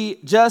thirsty. He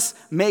just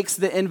makes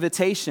the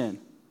invitation.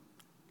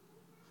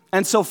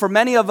 And so for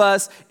many of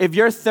us, if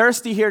you're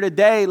thirsty here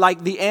today,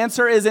 like, the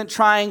answer isn't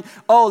trying,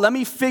 let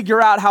me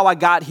figure out how I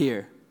got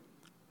here.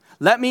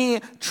 Let me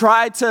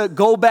try to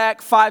go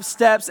back 5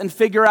 steps and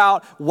figure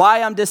out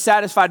why I'm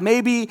dissatisfied.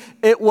 Maybe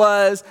it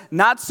was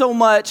not so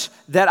much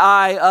that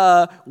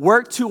I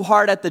worked too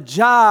hard at the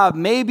job.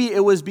 Maybe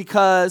it was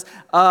because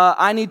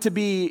I need to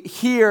be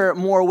here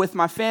more with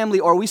my family.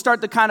 Or we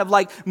start to kind of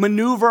like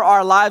maneuver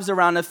our lives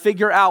around to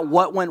figure out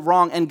what went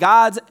wrong. And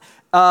God's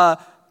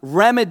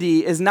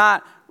remedy is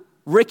not,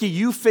 Ricky,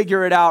 you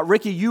figure it out.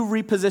 Ricky, you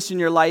reposition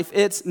your life.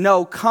 It's,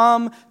 no,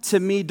 come to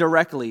me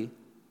directly.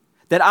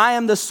 that I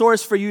am the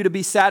source for you to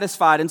be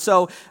satisfied. And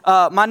so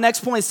my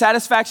next point,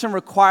 satisfaction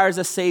requires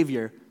a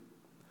Savior.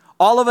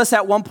 All of us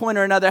at one point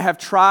or another have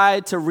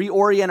tried to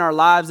reorient our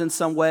lives in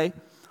some way.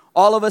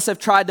 All of us have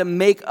tried to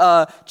make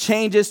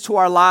changes to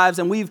our lives.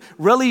 And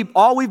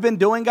all we've been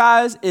doing,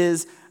 guys,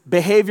 is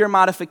behavior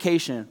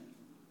modification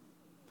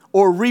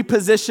or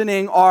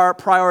repositioning our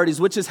priorities,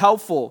 which is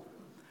helpful.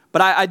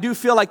 But I do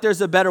feel like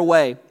there's a better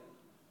way.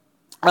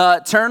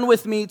 Turn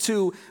with me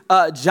to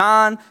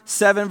John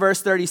 7,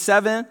 verse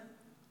 37.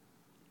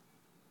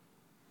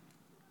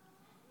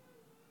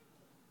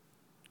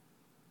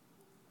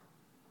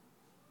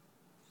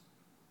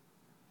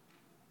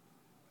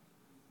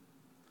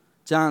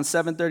 John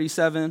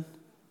 7:37.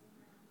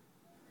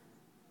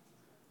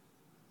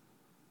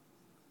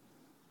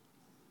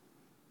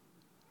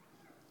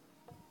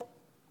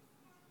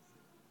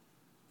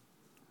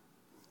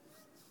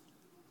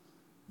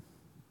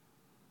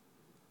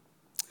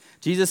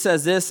 Jesus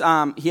says this,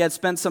 he had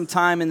spent some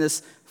time in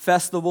this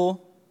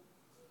festival,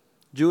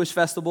 Jewish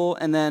festival,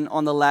 and then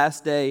on the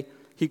last day,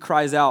 he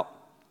cries out.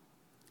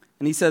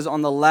 And he says,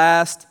 on the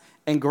last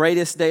and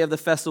greatest day of the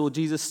festival,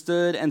 Jesus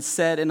stood and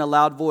said in a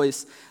loud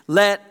voice,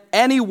 "Let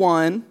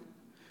anyone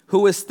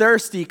who is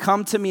thirsty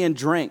come to me and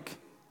drink.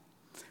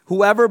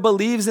 Whoever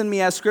believes in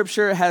me, as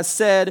Scripture has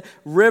said,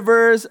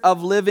 rivers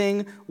of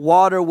living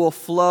water will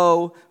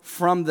flow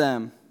from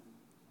them."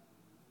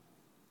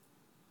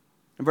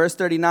 In verse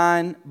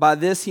 39, by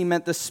this he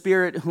meant the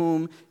Spirit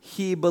whom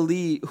he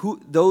believed,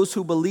 those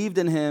who believed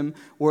in him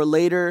were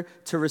later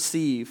to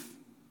receive.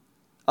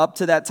 Up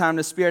to that time,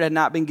 the Spirit had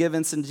not been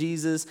given since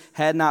Jesus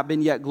had not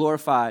been yet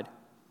glorified.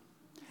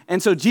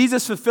 And so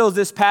Jesus fulfills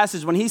this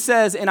passage. When he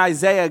says in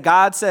Isaiah,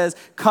 God says,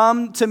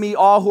 "Come to me,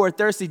 all who are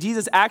thirsty,"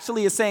 Jesus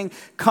actually is saying,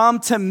 "Come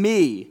to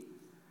me."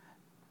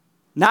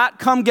 Not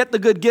come get the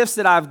good gifts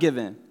that I've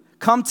given.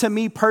 Come to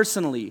me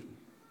personally.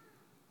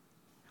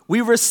 We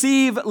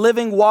receive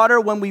living water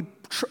when we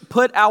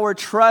put our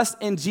trust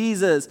in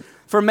Jesus.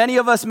 For many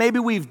of us, maybe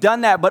we've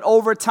done that, but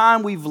over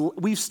time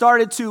we've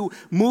started to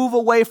move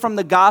away from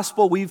the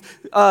gospel. We've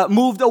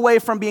moved away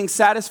from being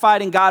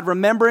satisfied in God,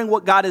 remembering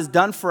what God has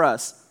done for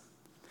us.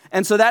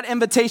 And so that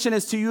invitation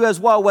is to you as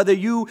well, whether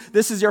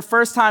this is your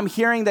first time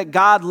hearing that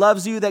God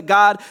loves you, that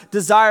God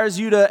desires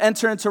you to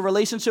enter into a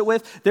relationship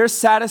with, there's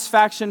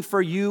satisfaction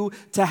for you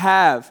to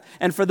have.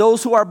 And for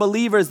those who are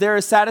believers, there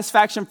is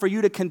satisfaction for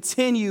you to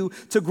continue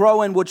to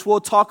grow in, which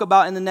we'll talk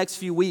about in the next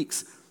few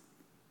weeks.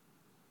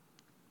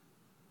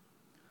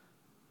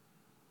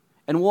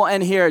 And we'll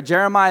end here,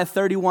 Jeremiah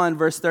 31,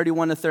 verse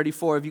 31 to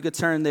 34, if you could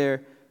turn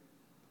there.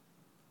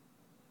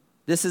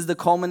 This is the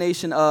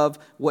culmination of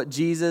what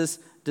Jesus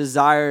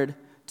desired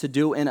to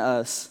do in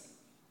us.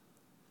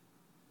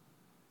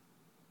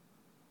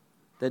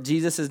 That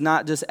Jesus is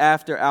not just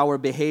after our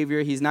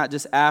behavior. He's not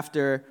just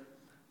after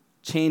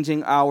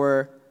changing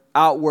our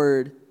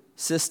outward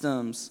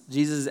systems.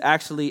 Jesus is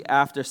actually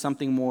after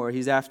something more.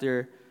 He's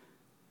after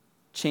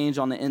change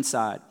on the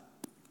inside.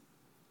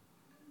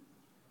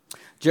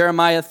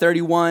 Jeremiah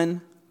 31,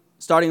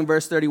 starting in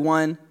verse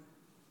 31.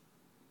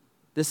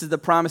 This is the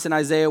promise in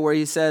Isaiah where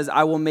he says,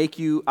 I will make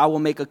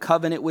a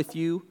covenant with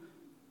you.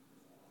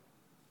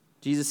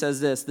 Jesus says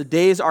this, "The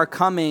days are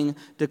coming,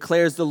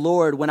 declares the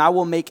Lord, when I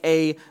will make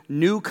a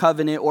new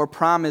covenant or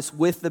promise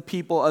with the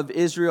people of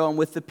Israel and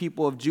with the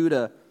people of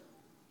Judah."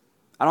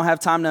 I don't have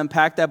time to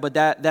unpack that, but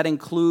that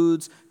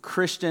includes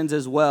Christians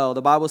as well.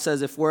 The Bible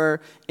says if we're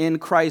in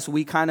Christ,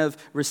 we kind of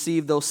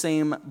receive those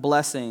same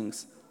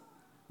blessings.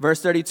 Verse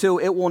 32,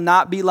 "It will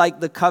not be like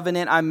the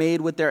covenant I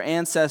made with their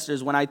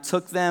ancestors when I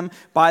took them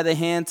by the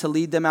hand to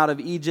lead them out of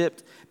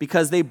Egypt,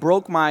 because they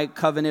broke my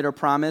covenant or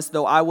promise,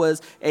 though I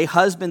was a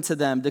husband to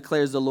them,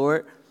 declares the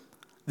Lord.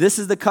 This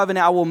is the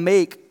covenant I will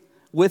make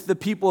with the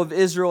people of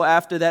Israel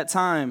after that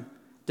time,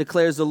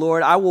 declares the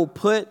Lord. I will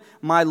put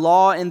my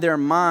law in their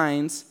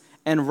minds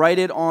and write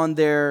it on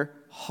their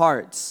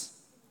hearts.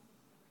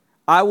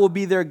 I will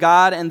be their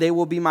God and they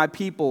will be my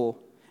people.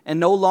 And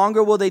no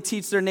longer will they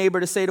teach their neighbor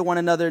to say to one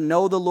another,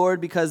 'Know the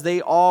Lord,' because they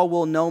all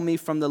will know me,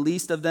 from the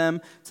least of them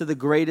to the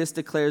greatest,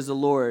 declares the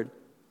Lord.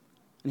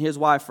 And here's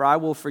why. For I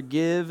will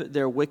forgive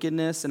their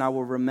wickedness and I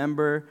will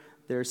remember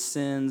their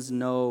sins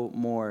no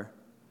more."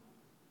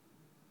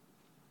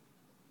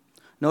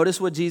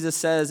 Notice what Jesus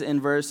says in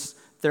verse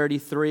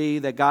 33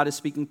 that God is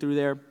speaking through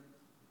there.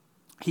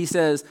 He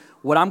says,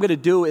 what I'm going to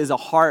do is a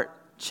heart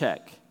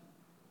check.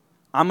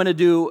 I'm going to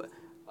do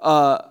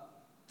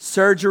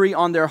surgery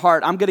on their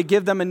heart. I'm going to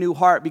give them a new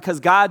heart,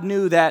 because God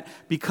knew that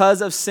because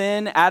of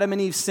sin, Adam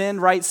and Eve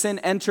sinned, right? Sin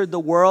entered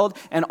the world,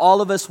 and all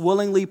of us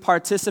willingly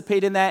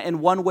participate in that in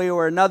one way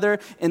or another,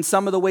 in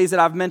some of the ways that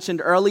I've mentioned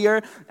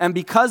earlier. And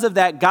because of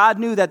that, God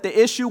knew that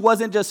the issue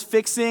wasn't just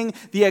fixing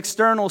the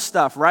external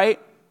stuff, right?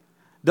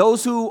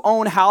 Those who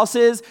own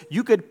houses,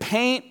 you could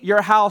paint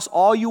your house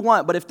all you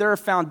want, but if there are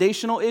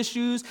foundational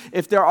issues,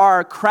 if there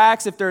are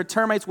cracks, if there are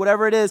termites,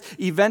 whatever it is,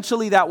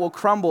 eventually that will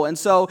crumble. And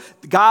so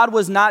God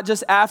was not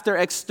just after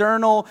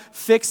external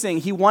fixing.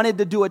 He wanted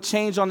to do a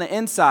change on the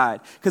inside,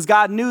 because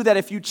God knew that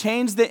if you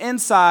change the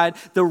inside,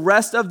 the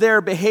rest of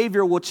their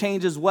behavior will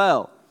change as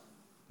well.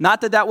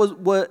 Not that that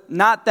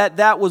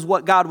was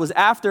what God was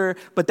after,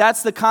 but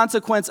that's the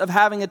consequence of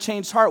having a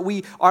changed heart.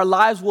 Our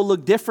lives will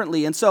look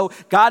differently. And so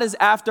God is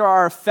after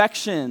our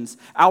affections,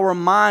 our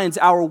minds,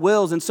 our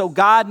wills. And so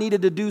God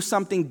needed to do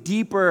something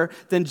deeper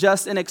than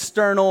just an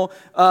external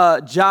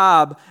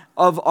job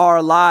of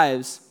our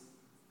lives.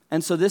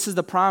 And so this is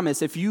the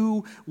promise. If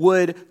you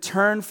would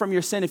turn from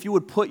your sin, if you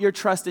would put your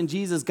trust in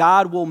Jesus,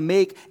 God will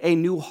make a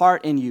new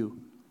heart in you.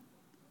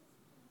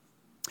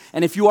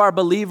 And if you are a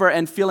believer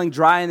and feeling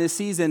dry in this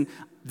season,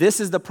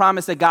 this is the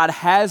promise that God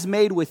has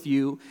made with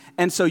you.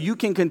 And so you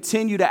can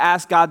continue to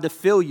ask God to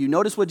fill you.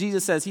 Notice what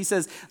Jesus says. He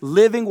says,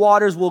 living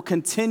waters will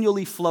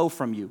continually flow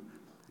from you.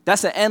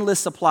 That's an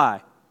endless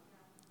supply.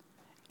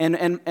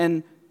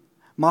 And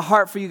my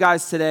heart for you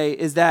guys today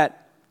is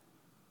that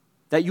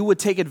you would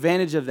take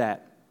advantage of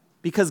that.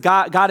 Because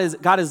God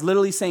is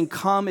literally saying,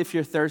 come if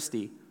you're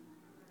thirsty.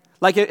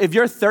 Like if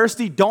you're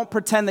thirsty, don't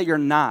pretend that you're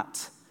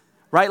not.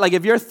 Right? Like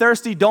if you're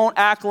thirsty, don't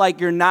act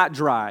like you're not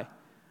dry.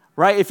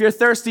 Right? If you're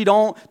thirsty,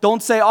 don't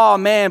say, oh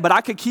man, but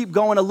I could keep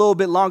going a little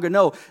bit longer.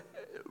 No.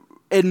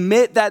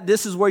 Admit that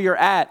this is where you're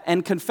at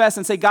and confess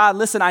and say, God,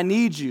 listen, I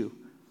need you.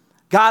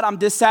 God, I'm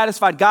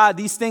dissatisfied. God,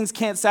 these things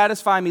can't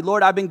satisfy me.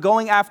 Lord, I've been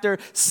going after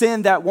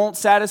sin that won't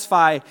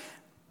satisfy.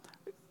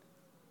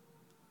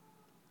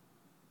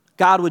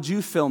 God, would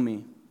you fill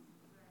me?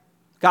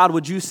 God,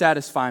 would you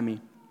satisfy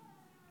me?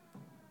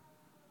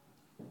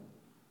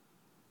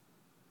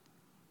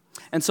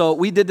 And so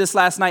we did this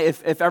last night.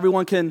 If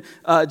everyone can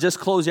just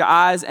close your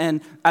eyes,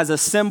 and as a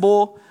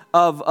symbol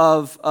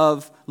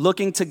of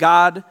looking to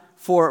God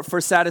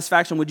for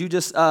satisfaction, would you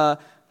just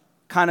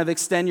kind of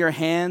extend your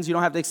hands? You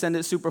don't have to extend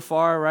it super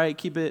far, right?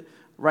 Keep it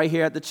right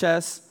here at the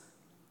chest.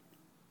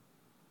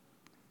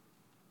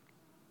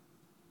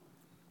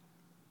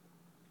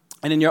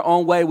 And in your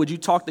own way, would you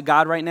talk to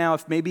God right now?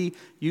 If maybe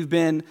you've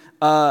been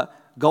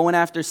going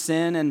after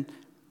sin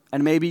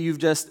and maybe you've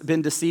just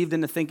been deceived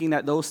into thinking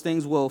that those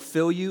things will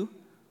fill you.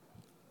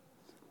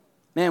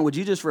 Man, would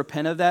you just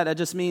repent of that? That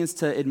just means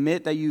to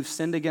admit that you've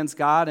sinned against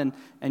God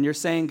and you're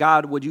saying,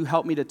 God, would you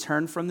help me to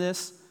turn from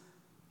this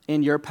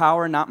in your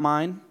power, not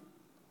mine?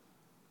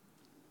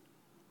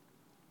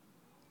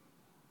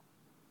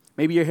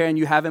 Maybe you're here and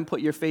you haven't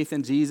put your faith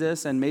in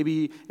Jesus, and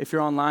maybe if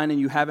you're online and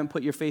you haven't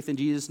put your faith in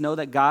Jesus, know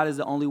that God is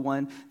the only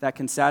one that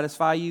can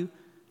satisfy you.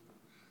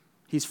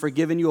 He's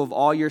forgiven you of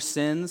all your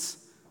sins,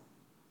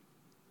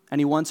 and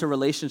he wants a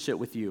relationship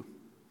with you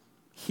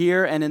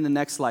here and in the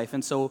next life.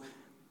 And so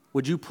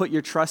would you put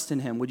your trust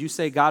in him? Would you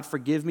say, God,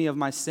 forgive me of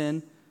my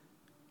sin?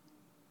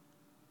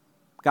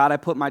 God, I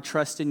put my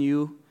trust in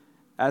you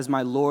as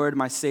my Lord,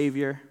 my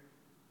Savior.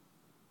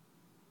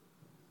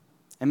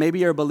 And maybe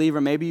you're a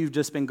believer. Maybe you've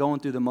just been going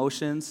through the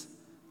motions.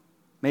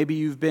 Maybe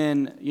you've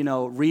been,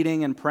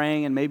 reading and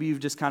praying, and maybe you've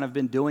just kind of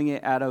been doing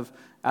it out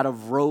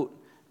of rote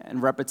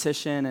and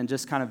repetition and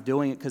just kind of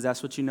doing it because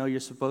that's what you know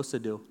you're supposed to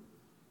do.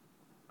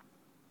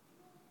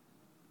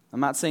 I'm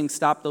not saying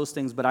stop those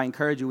things, but I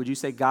encourage you, would you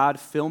say, God,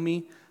 fill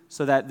me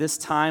so that this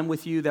time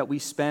with you that we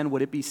spend,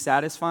 would it be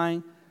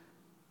satisfying?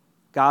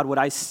 God, would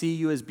I see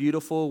you as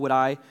beautiful? Would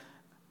I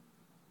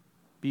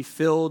be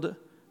filled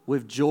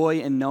with joy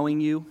in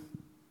knowing you?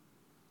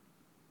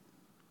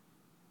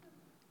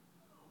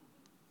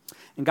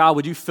 And God,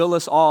 would you fill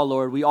us all,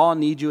 Lord? We all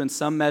need you in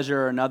some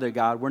measure or another,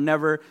 God. We're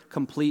never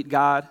complete,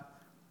 God.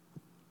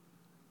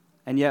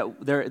 And yet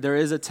there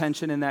is a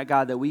tension in that,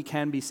 God, that we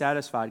can be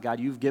satisfied.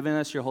 God, you've given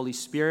us your Holy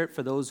Spirit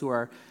for those who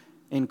are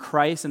in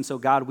Christ. And so,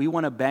 God, we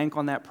want to bank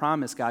on that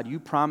promise, God. You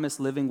promised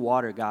living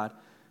water, God,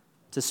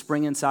 to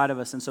spring inside of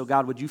us. And so,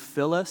 God, would you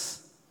fill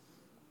us?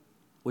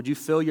 Would you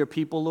fill your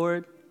people,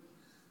 Lord?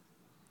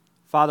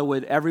 Father,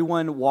 would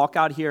everyone walk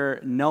out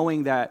here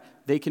knowing that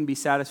they can be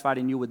satisfied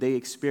in you? Would they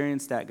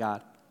experience that,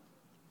 God?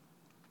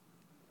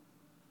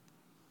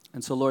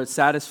 And so, Lord,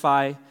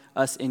 satisfy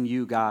us in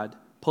you, God.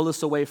 Pull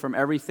us away from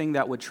everything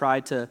that would try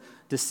to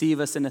deceive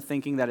us into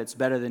thinking that it's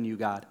better than you,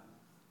 God.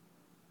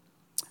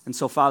 And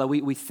so, Father,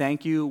 we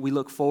thank you. We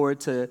look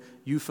forward to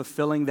you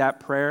fulfilling that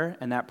prayer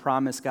and that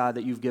promise, God,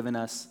 that you've given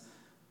us.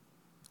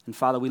 And,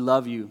 Father, we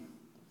love you.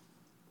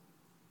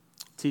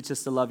 Teach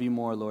us to love you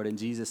more, Lord. In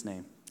Jesus'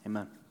 name,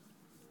 amen.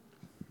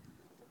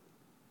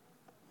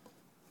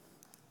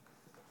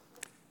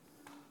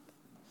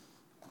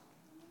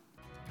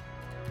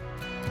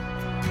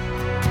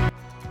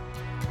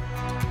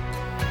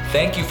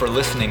 Thank you for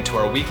listening to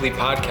our weekly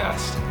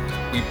podcast.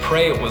 We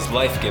pray it was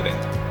life-giving.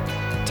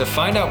 To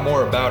find out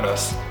more about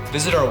us,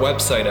 visit our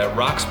website at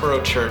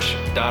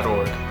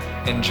roxboroughchurch.org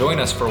and join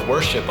us for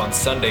worship on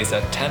Sundays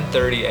at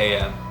 10:30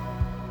 a.m.